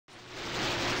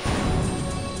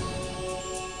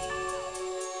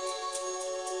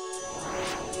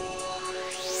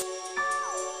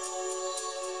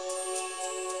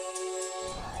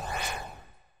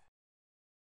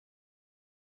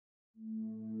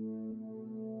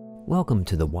Welcome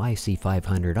to the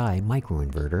YC500i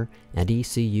Microinverter and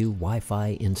ECU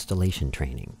Wi-Fi installation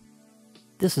training.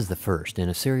 This is the first in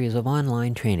a series of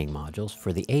online training modules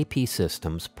for the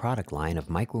APsystems product line of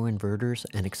microinverters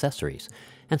and accessories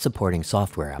and supporting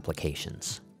software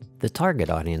applications. The target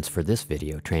audience for this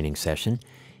video training session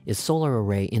is solar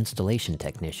array installation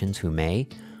technicians who may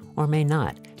or may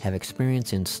not have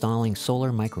experience installing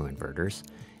solar microinverters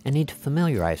and need to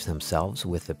familiarize themselves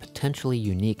with the potentially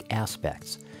unique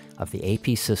aspects of the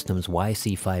APsystems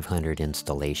YC500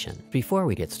 installation. Before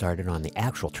we get started on the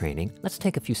actual training, let's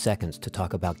take a few seconds to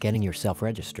talk about getting yourself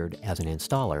registered as an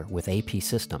installer with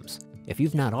APsystems. If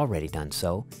you've not already done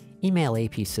so, email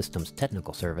APsystems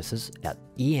Technical Services at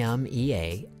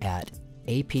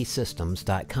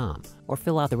emea@apsystems.com or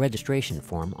fill out the registration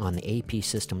form on the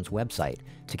APsystems website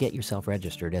to get yourself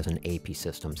registered as an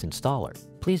APsystems installer.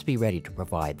 Please be ready to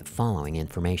provide the following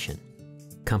information: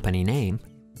 company name,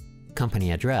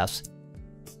 company address,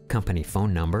 company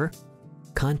phone number,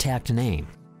 contact name,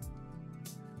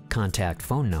 contact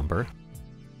phone number,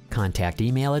 contact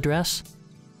email address,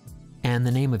 and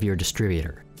the name of your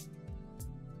distributor.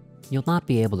 You'll not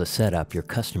be able to set up your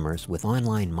customers with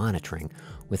online monitoring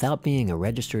without being a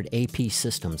registered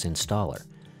APsystems installer,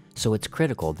 so it's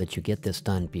critical that you get this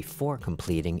done before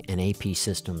completing an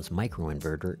APsystems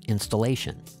microinverter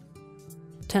installation.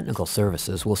 Technical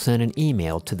Services will send an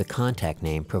email to the contact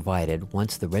name provided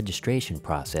once the registration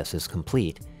process is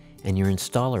complete and your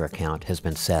installer account has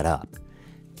been set up.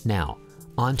 Now,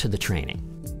 on to the training.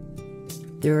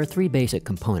 There are three basic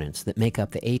components that make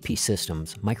up the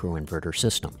APsystems microinverter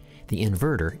system: the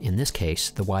inverter, in this case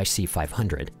the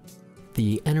YC500,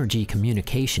 the Energy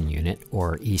Communication Unit,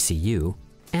 or ECU,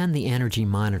 and the Energy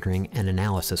Monitoring and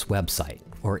Analysis Website,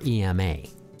 or EMA.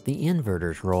 The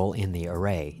inverter's role in the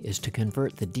array is to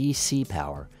convert the DC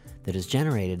power that is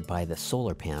generated by the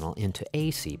solar panel into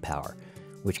AC power,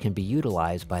 which can be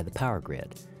utilized by the power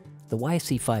grid. The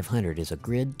YC500 is a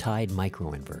grid-tied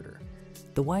microinverter.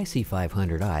 The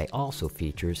YC500i also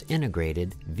features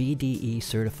integrated VDE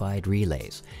certified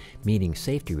relays, meeting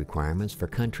safety requirements for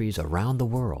countries around the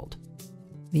world.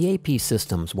 The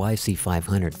APsystems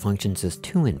YC500 functions as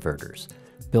two inverters,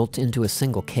 built into a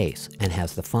single case, and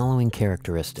has the following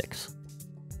characteristics.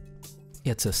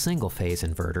 It's a single-phase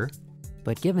inverter,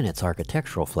 but given its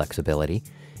architectural flexibility,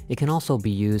 it can also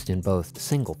be used in both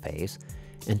single-phase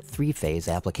and three-phase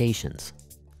applications.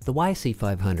 The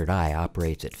YC500i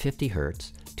operates at 50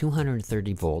 Hz,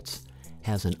 230 volts,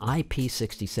 has an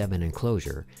IP67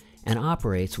 enclosure, and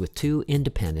operates with two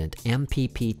independent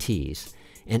MPPTs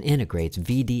and integrates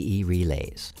VDE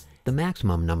relays. The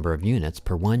maximum number of units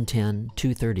per 110,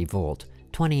 230 volt,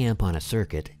 20 amp on a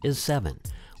circuit is 7,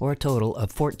 or a total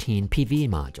of 14 PV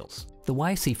modules. The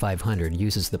YC500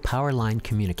 uses the Power Line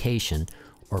Communication,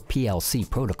 or PLC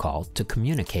protocol, to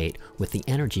communicate with the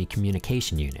Energy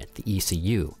Communication Unit, the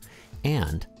ECU,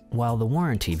 and while the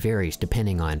warranty varies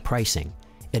depending on pricing,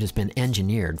 it has been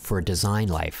engineered for a design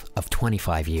life of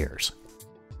 25 years.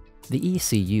 The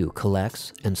ECU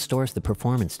collects and stores the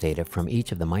performance data from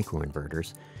each of the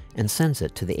microinverters and sends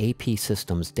it to the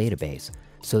APsystems database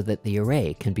so that the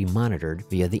array can be monitored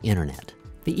via the internet.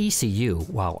 The ECU,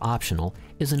 while optional,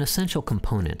 is an essential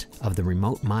component of the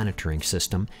remote monitoring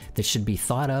system that should be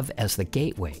thought of as the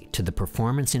gateway to the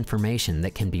performance information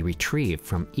that can be retrieved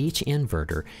from each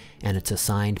inverter and its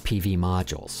assigned PV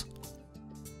modules.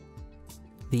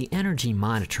 The Energy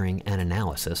Monitoring and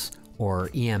Analysis, or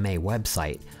EMA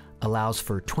website, allows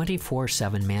for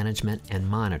 24/7 management and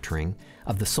monitoring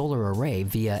of the solar array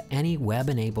via any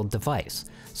web-enabled device,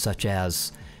 such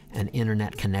as an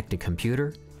internet-connected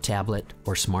computer, tablet,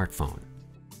 or smartphone.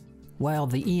 While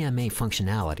the EMA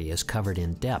functionality is covered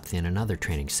in depth in another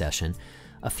training session,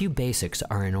 a few basics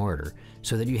are in order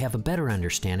so that you have a better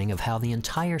understanding of how the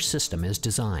entire system is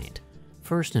designed.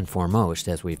 First and foremost,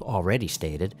 as we've already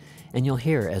stated, and you'll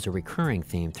hear as a recurring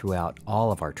theme throughout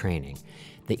all of our training,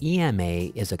 the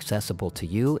EMA is accessible to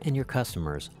you and your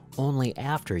customers only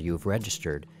after you've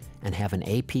registered and have an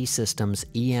APsystems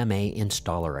EMA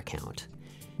installer account.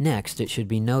 Next, it should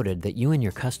be noted that you and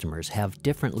your customers have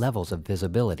different levels of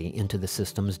visibility into the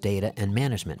system's data and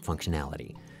management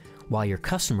functionality. While your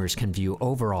customers can view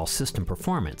overall system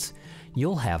performance,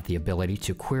 you'll have the ability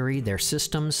to query their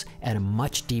systems at a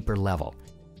much deeper level.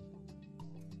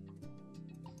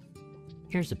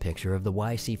 Here's a picture of the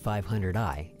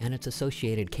YC500i and its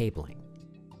associated cabling.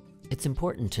 It's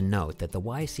important to note that the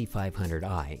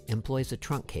YC500i employs a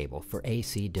trunk cable for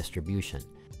AC distribution.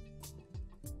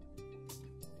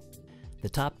 The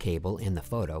top cable in the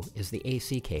photo is the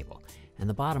AC cable, and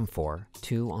the bottom four,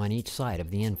 two on each side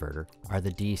of the inverter, are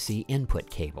the DC input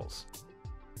cables.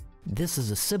 This is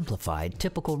a simplified,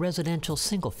 typical residential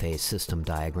single-phase system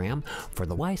diagram for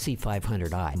the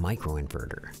YC500i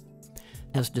microinverter.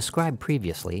 As described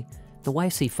previously, the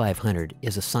YC500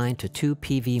 is assigned to two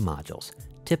PV modules,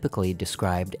 typically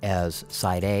described as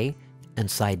Side A and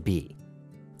Side B.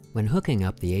 When hooking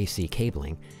up the AC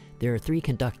cabling, there are three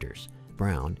conductors: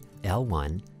 brown,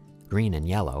 L1, green and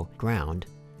yellow, ground,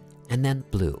 and then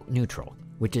blue, neutral,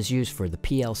 which is used for the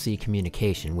PLC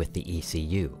communication with the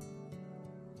ECU.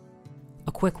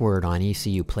 A quick word on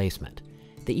ECU placement.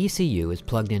 The ECU is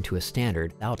plugged into a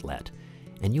standard outlet,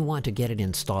 and you want to get it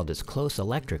installed as close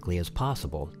electrically as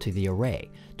possible to the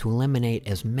array to eliminate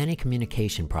as many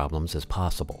communication problems as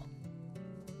possible.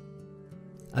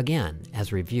 Again,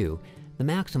 as review, the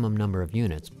maximum number of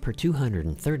units per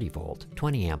 230 volt,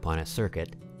 20 amp on a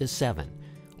circuit is 7,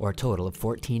 or a total of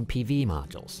 14 PV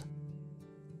modules.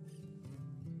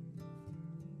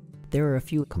 There are a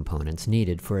few components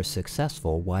needed for a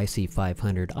successful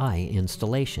YC500i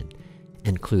installation,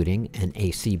 including an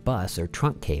AC bus or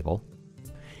trunk cable,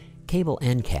 cable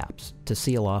end caps to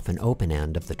seal off an open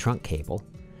end of the trunk cable,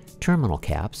 terminal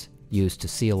caps used to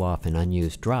seal off an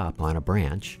unused drop on a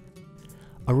branch,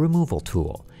 a removal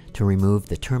tool to remove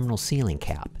the terminal sealing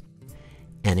cap,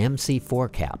 and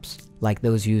MC4 caps like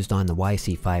those used on the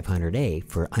YC500a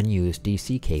for unused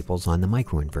DC cables on the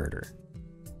microinverter.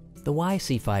 The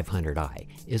YC500i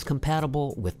is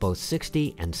compatible with both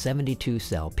 60 and 72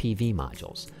 cell PV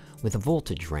modules, with a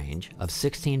voltage range of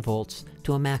 16 volts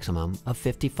to a maximum of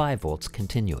 55 volts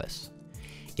continuous.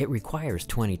 It requires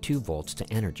 22 volts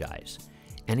to energize.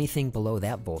 Anything below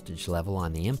that voltage level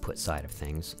on the input side of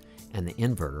things, and the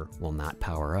inverter will not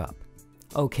power up.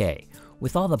 Okay,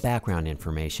 with all the background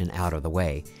information out of the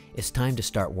way, it's time to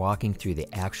start walking through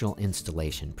the actual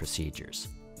installation procedures.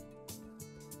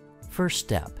 First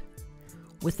step.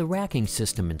 With the racking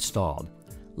system installed,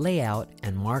 lay out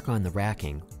and mark on the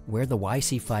racking where the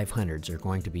YC500s are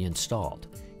going to be installed,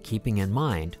 keeping in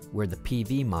mind where the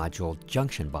PV module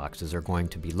junction boxes are going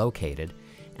to be located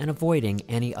and avoiding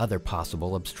any other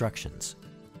possible obstructions.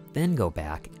 Then go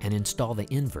back and install the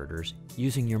inverters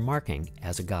using your marking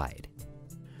as a guide.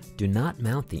 Do not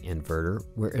mount the inverter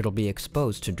where it'll be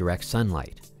exposed to direct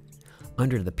sunlight.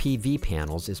 Under the PV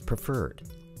panels is preferred,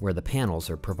 where the panels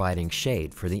are providing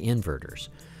shade for the inverters.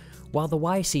 While the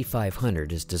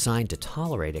YC500 is designed to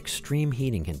tolerate extreme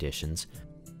heating conditions,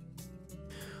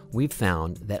 we've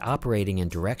found that operating in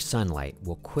direct sunlight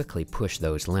will quickly push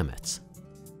those limits.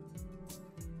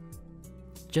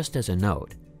 Just as a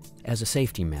note, as a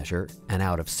safety measure and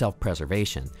out of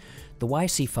self-preservation, the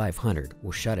YC500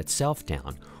 will shut itself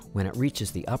down when it reaches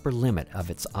the upper limit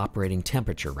of its operating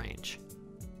temperature range.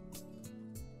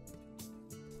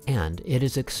 And it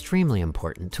is extremely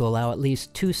important to allow at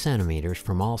least 2 centimeters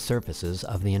from all surfaces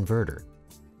of the inverter.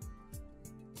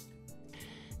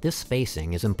 This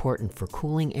spacing is important for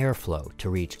cooling airflow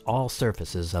to reach all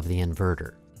surfaces of the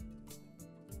inverter.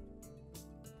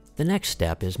 The next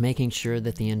step is making sure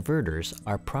that the inverters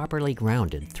are properly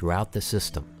grounded throughout the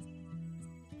system.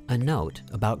 A note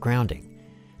about grounding.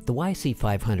 The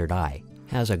YC500i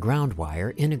has a ground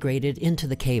wire integrated into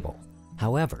the cable.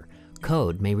 However,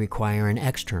 code may require an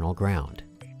external ground.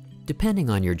 Depending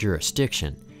on your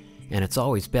jurisdiction, and it's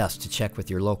always best to check with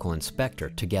your local inspector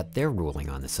to get their ruling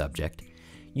on the subject,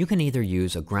 you can either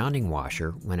use a grounding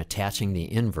washer when attaching the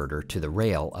inverter to the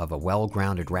rail of a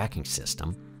well-grounded racking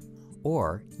system,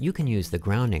 or you can use the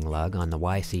grounding lug on the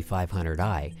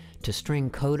YC500i to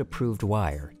string code-approved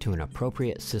wire to an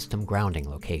appropriate system grounding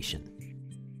location.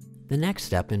 The next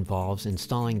step involves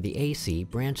installing the AC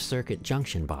branch circuit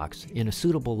junction box in a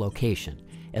suitable location,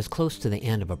 as close to the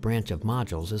end of a branch of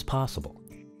modules as possible.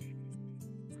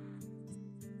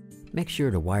 Make sure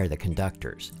to wire the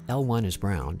conductors. L1 is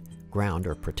brown, ground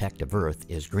or protective earth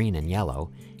is green and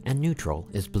yellow, and neutral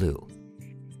is blue.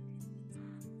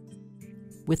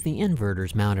 With the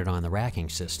inverters mounted on the racking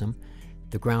system,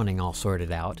 the grounding all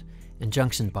sorted out, and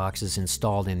junction boxes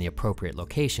installed in the appropriate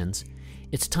locations,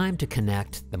 it's time to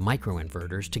connect the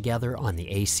microinverters together on the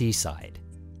AC side.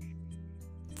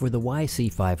 For the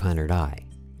YC500i,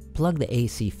 plug the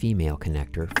AC female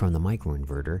connector from the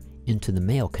microinverter into the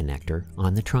male connector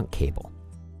on the trunk cable.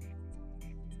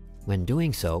 When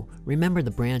doing so, remember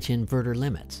the branch inverter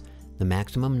limits. The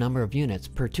maximum number of units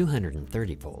per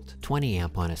 230 volt, 20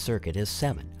 amp on a circuit is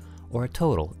 7, or a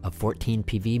total of 14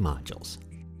 PV modules.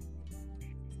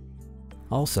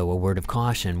 Also, a word of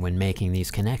caution when making these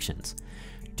connections.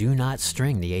 Do not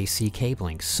string the AC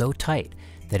cabling so tight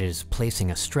that it is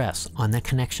placing a stress on the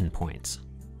connection points.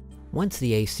 Once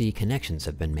the AC connections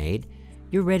have been made,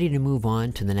 you're ready to move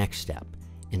on to the next step,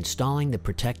 installing the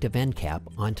protective end cap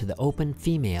onto the open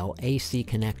female AC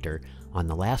connector on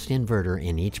the last inverter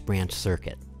in each branch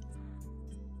circuit.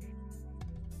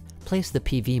 Place the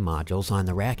PV modules on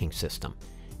the racking system.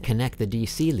 Connect the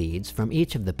DC leads from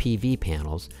each of the PV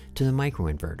panels to the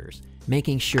microinverters,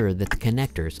 making sure that the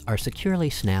connectors are securely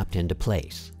snapped into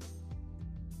place.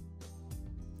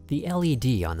 The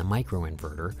LED on the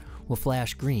microinverter will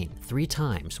flash green 3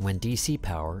 times when DC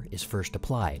power is first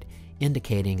applied,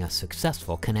 indicating a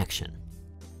successful connection.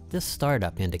 This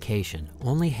startup indication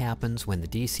only happens when the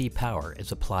DC power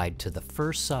is applied to the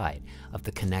first side of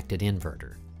the connected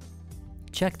inverter.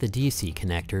 Check the DC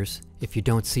connectors if you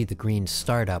don't see the green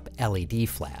startup LED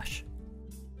flash.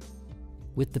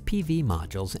 With the PV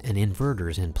modules and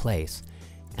inverters in place,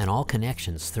 and all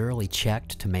connections thoroughly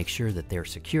checked to make sure that they're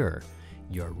secure,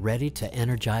 you're ready to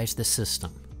energize the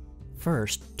system.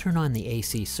 First, turn on the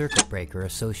AC circuit breaker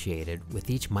associated with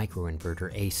each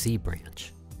microinverter AC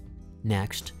branch.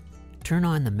 Next, turn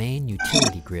on the main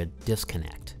utility grid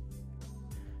disconnect.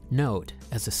 Note,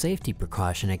 as a safety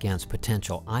precaution against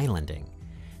potential islanding,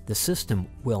 the system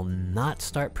will not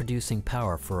start producing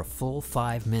power for a full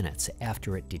 5 minutes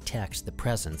after it detects the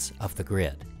presence of the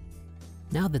grid.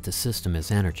 Now that the system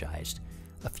is energized,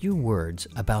 a few words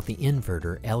about the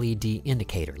inverter LED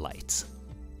indicator lights.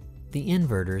 The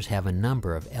inverters have a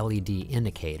number of LED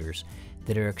indicators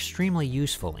that are extremely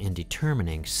useful in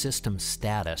determining system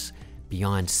status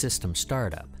beyond system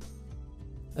startup.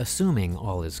 Assuming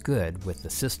all is good with the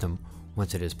system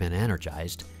once it has been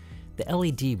energized, the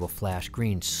LED will flash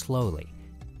green slowly,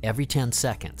 every 10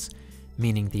 seconds,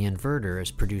 meaning the inverter is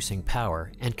producing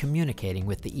power and communicating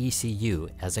with the ECU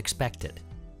as expected.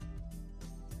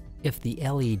 If the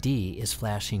LED is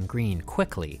flashing green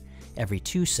quickly, every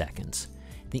 2 seconds,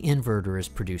 the inverter is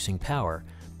producing power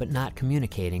but not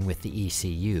communicating with the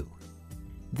ECU.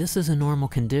 This is a normal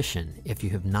condition if you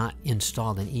have not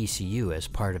installed an ECU as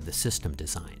part of the system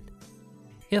design.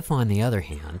 If, on the other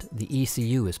hand, the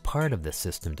ECU is part of the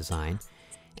system design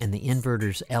and the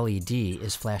inverter's LED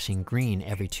is flashing green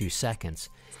every 2 seconds,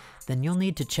 then you'll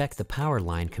need to check the power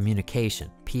line communication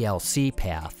 (PLC)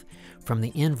 path from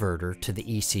the inverter to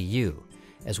the ECU,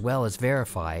 as well as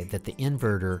verify that the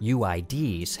inverter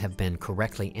UIDs have been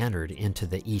correctly entered into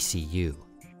the ECU.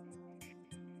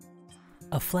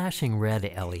 A flashing red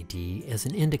LED is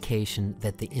an indication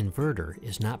that the inverter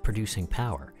is not producing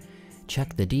power.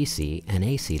 Check the DC and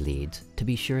AC leads to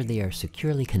be sure they are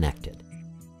securely connected.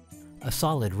 A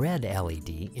solid red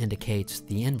LED indicates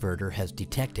the inverter has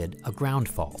detected a ground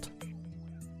fault.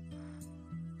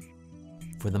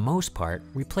 For the most part,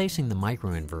 replacing the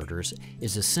microinverters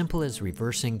is as simple as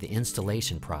reversing the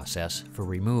installation process for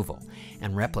removal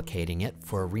and replicating it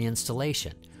for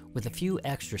reinstallation, with a few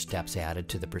extra steps added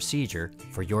to the procedure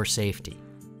for your safety.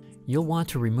 You'll want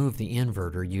to remove the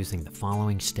inverter using the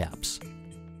following steps.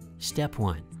 Step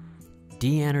 1.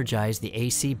 De-energize the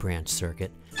AC branch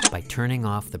circuit by turning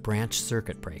off the branch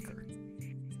circuit breaker.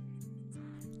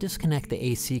 Disconnect the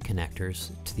AC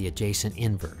connectors to the adjacent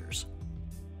inverters.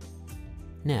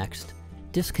 Next,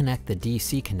 disconnect the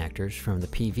DC connectors from the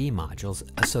PV modules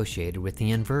associated with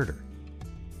the inverter.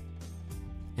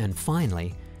 And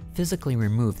finally, physically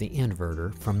remove the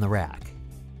inverter from the rack.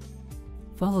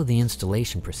 Follow the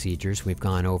installation procedures we've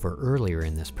gone over earlier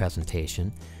in this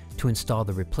presentation to install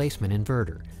the replacement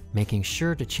inverter, making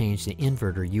sure to change the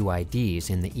inverter UIDs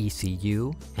in the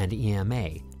ECU and EMA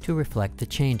to reflect the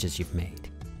changes you've made.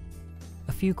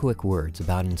 A few quick words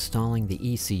about installing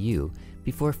the ECU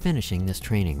before finishing this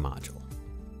training module.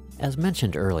 As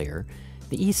mentioned earlier,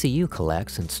 the ECU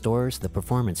collects and stores the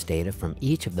performance data from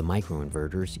each of the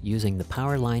microinverters using the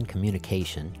power line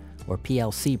communication, or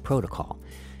PLC protocol,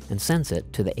 and sends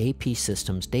it to the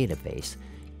APsystems database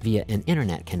via an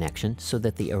internet connection so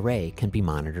that the array can be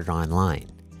monitored online.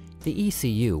 The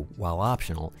ECU, while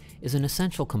optional, is an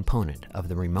essential component of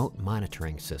the remote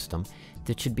monitoring system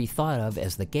that should be thought of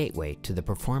as the gateway to the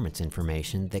performance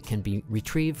information that can be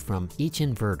retrieved from each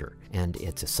inverter and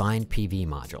its assigned PV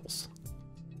modules.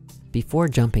 Before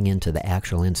jumping into the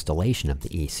actual installation of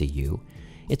the ECU,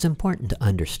 it's important to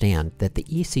understand that the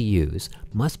ECUs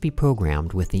must be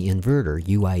programmed with the inverter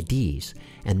UIDs,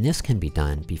 and this can be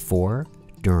done before,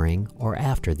 during, or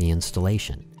after the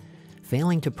installation.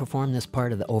 Failing to perform this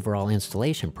part of the overall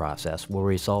installation process will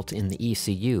result in the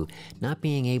ECU not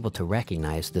being able to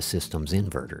recognize the system's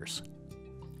inverters.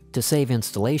 To save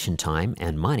installation time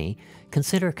and money,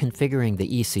 consider configuring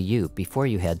the ECU before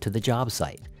you head to the job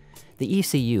site. The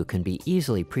ECU can be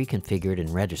easily pre-configured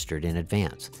and registered in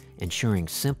advance, ensuring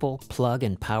simple plug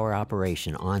and power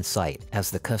operation on site as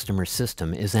the customer's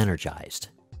system is energized.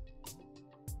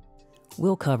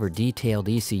 We'll cover detailed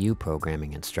ECU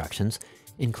programming instructions,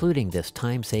 including this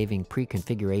time-saving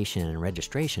pre-configuration and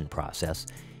registration process,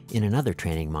 in another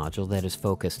training module that is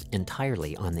focused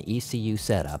entirely on the ECU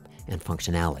setup and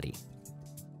functionality.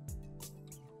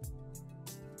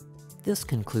 This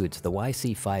concludes the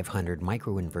YC500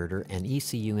 microinverter and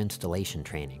ECU installation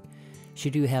training.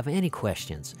 Should you have any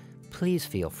questions, please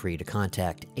feel free to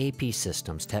contact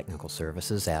APsystems Technical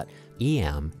Services at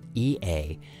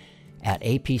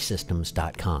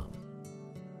EMEA@APsystems.com.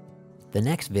 The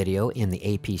next video in the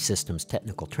APsystems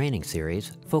Technical Training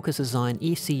Series focuses on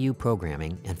ECU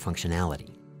programming and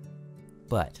functionality.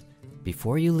 But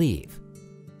before you leave,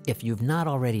 if you've not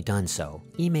already done so,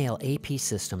 email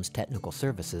APsystems Technical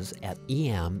Services at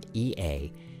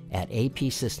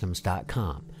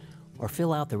EMEA@APsystems.com or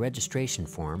fill out the registration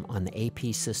form on the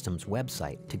APsystems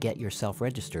website to get yourself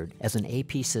registered as an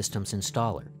APsystems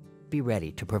installer. Be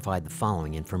ready to provide the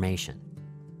following information.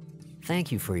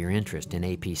 Thank you for your interest in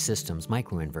APsystems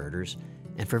microinverters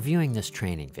and for viewing this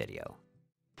training video.